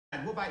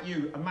And what about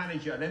you, a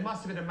manager? There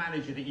must have been a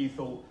manager that you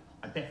thought,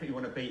 I definitely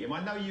want to beat him.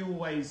 I know you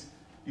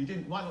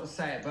might not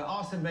say it, but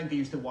Arsene Wenger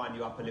used to wind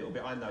you up a little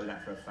bit. I know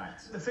that for a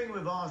fact. The thing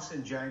with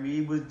Arsene, Jamie,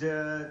 he would,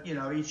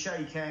 he'd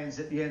shake hands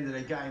at the end of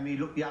the game. He'd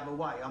look the other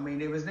way. I mean,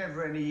 there was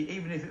never any,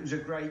 even if it was a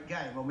great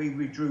game. I mean,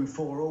 we drew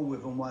 4-4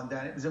 with them one day,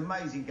 and it was an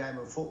amazing game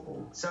of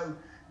football. So,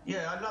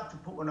 yeah, I'd love to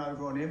put one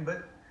over on him,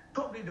 but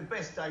probably the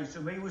best days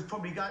for me was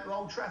probably going to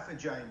Old Trafford,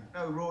 James.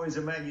 You know, Roy's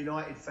a Man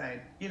United fan.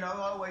 You know,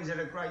 I always had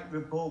a great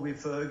rapport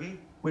with Fergie.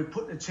 We'd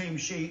put the team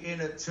sheet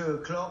in at 2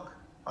 o'clock.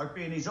 I'd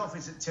be in his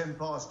office at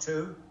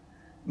 2:10.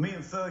 Me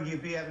and Fergie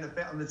would be having a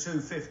bet on the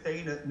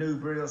 2:15 at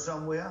Newbury or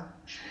somewhere.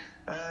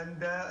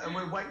 And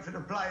we'd wait for the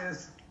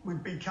players.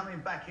 We'd be coming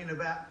back in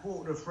about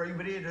 2:45.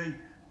 We'd hear the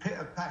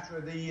pitter-patter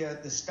of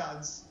the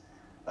studs.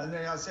 And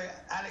then I'd say,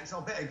 Alex, I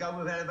better go.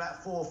 We've had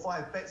about 4 or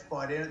 5 bets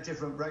by then at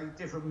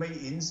different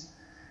meetings.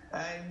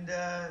 And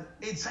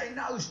he'd say,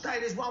 no, stay,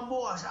 there's one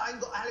more. I said, I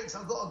ain't got Alex,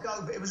 I've got to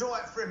go. But it was all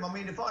right for him. I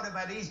mean, if I'd have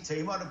had his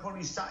team, I'd have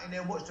probably sat in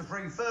there and watched the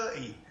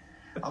 3:30.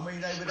 I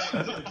mean, they were that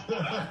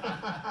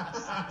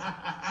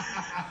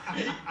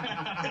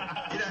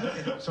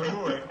good. So,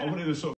 Roy, I wanted to sort of